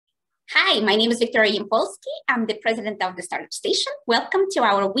Hi, my name is Victoria Yampolsky. I'm the president of the Startup Station. Welcome to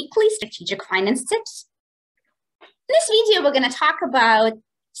our weekly strategic finance tips. In this video, we're going to talk about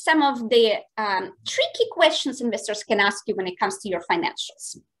some of the tricky questions investors can ask you when it comes to your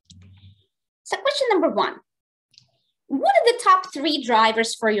financials. So question number one, what are the top 3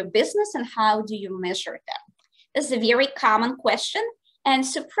 drivers for your business and how do you measure them? This is a very common question and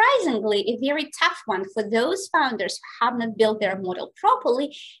surprisingly a very tough one for those founders who have not built their model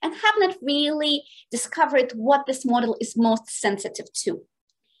properly and have not really discovered what this model is most sensitive to,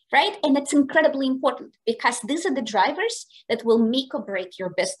 right? And it's incredibly important because these are the drivers that will make or break your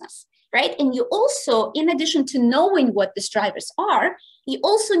business, right? And you also, in addition to knowing what these drivers are, you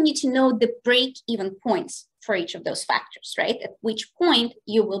also need to know the break-even points for each of those factors, right? At which point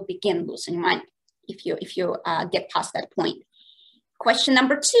you will begin losing money if you get past that point. Question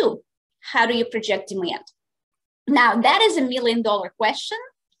number 2, how do you project demand? Now, that is $1 million question,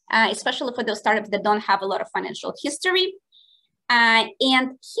 especially for those startups that don't have a lot of financial history. And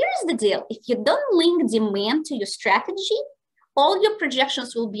here's the deal. If you don't link demand to your strategy, all your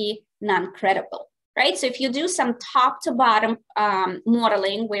projections will be non-credible, right? So if you do some top to bottom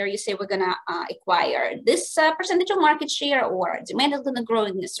modeling where you say we're going to acquire this percentage of market share or demand is going to grow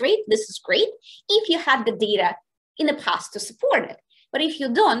in this rate, this is great if you had the data in the past to support it. But if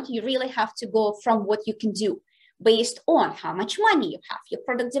you don't, you really have to go from what you can do based on how much money you have, your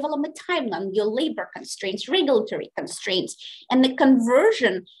product development timeline, your labor constraints, regulatory constraints, and the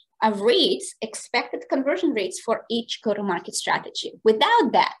conversion of rates, expected conversion rates for each go-to-market strategy.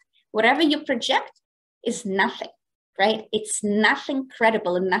 Without that, whatever you project is nothing, right? It's nothing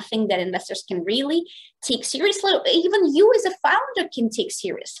credible and nothing that investors can really take seriously. Even you as a founder can take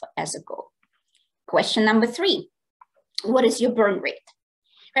seriously as a goal. Question number 3. What is your burn rate,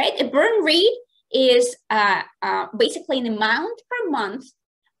 right? A burn rate is basically an amount per month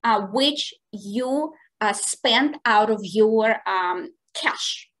which you spend out of your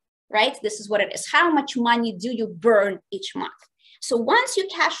cash, right? This is what it is. How much money do you burn each month? So once your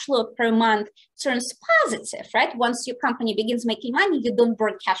cash flow per month turns positive, right? Once your company begins making money, you don't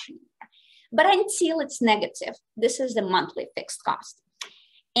burn cash anymore. But until it's negative, this is the monthly fixed cost.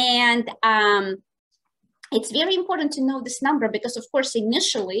 And it's very important to know this number because, of course,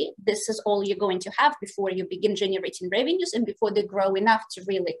 initially, this is all you're going to have before you begin generating revenues and before they grow enough to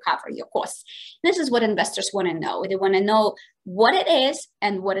really cover your costs. This is what investors want to know. They want to know what it is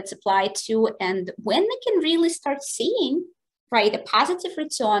and what it's applied to and when they can really start seeing, right, a positive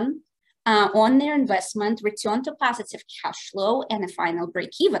return on their investment, return to positive cash flow, and a final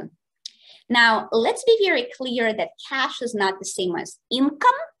break even. Now, let's be very clear that cash is not the same as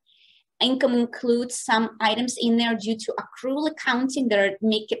income. Income includes some items in there due to accrual accounting that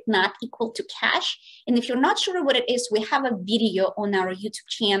make it not equal to cash. And if you're not sure what it is, we have a video on our YouTube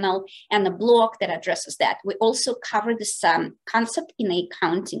channel and a blog that addresses that. We also cover this concept in an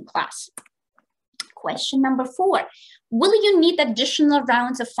accounting class. Question number 4, will you need additional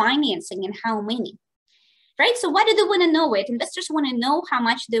rounds of financing and how many? Right, so why do they want to know it? Investors want to know how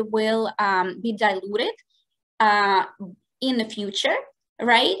much they will be diluted in the future.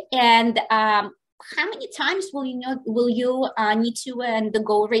 Right, and how many times will you need to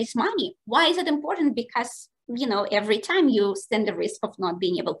go raise money? Why is it important? Because every time you stand the risk of not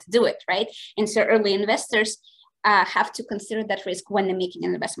being able to do it, right? And so early investors have to consider that risk when they're making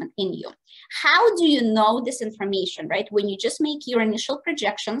an investment in you. How do you know this information, right? When you just make your initial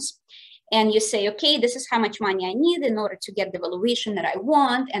projections and you say, okay, this is how much money I need in order to get the valuation that I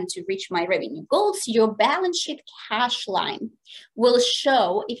want and to reach my revenue goals, your balance sheet cash line will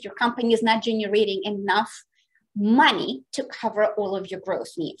show if your company is not generating enough money to cover all of your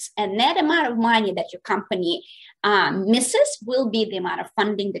growth needs. And that amount of money that your company misses will be the amount of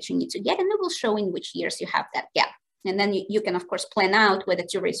funding that you need to get, and it will show in which years you have that gap. And then you can, of course, plan out whether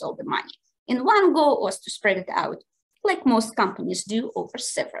to raise all the money in one go or to spread it out, like most companies do over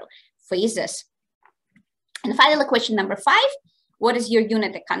several phases. And finally, question number 5, what is your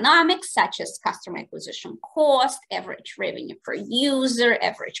unit economics, such as customer acquisition cost, average revenue per user,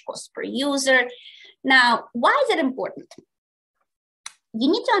 average cost per user? Now, why is it important? You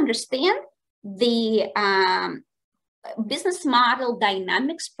need to understand the business model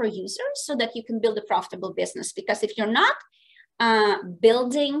dynamics per user so that you can build a profitable business. Because if you're not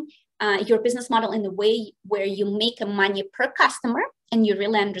building your business model in a way where you make money per customer and you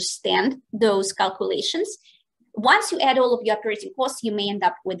really understand those calculations, once you add all of your operating costs, you may end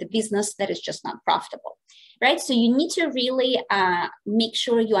up with a business that is just not profitable, right? So you need to really make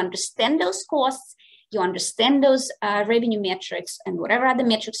sure you understand those costs, you understand those revenue metrics and whatever other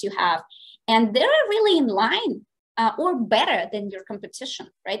metrics you have. And they're really in line or better than your competition,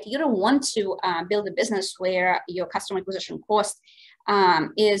 right? You don't want to build a business where your customer acquisition cost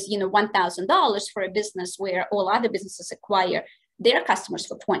is, $1,000 for a business where all other businesses acquire their customers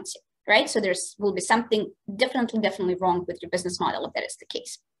for 20, right? So will be something definitely wrong with your business model if that is the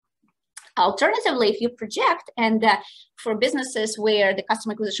case. Alternatively, if you project and for businesses where the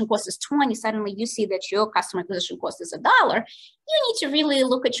customer acquisition cost is 20, suddenly you see that your customer acquisition cost is $1, you need to really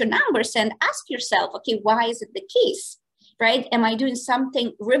look at your numbers and ask yourself, okay, why is it the case, right? Am I doing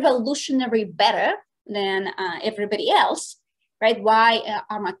something revolutionary better than everybody else, right? Why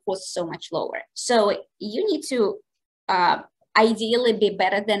are my costs so much lower? So you need to ideally be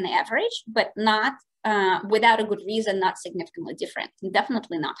better than average, but not without a good reason, not significantly different, and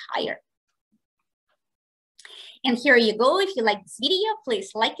definitely not higher. And here you go. If you like this video, please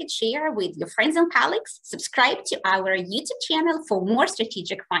like it, share with your friends and colleagues, subscribe to our YouTube channel for more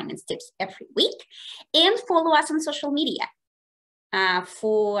strategic finance tips every week, and follow us on social media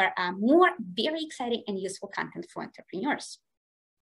for more very exciting and useful content for entrepreneurs.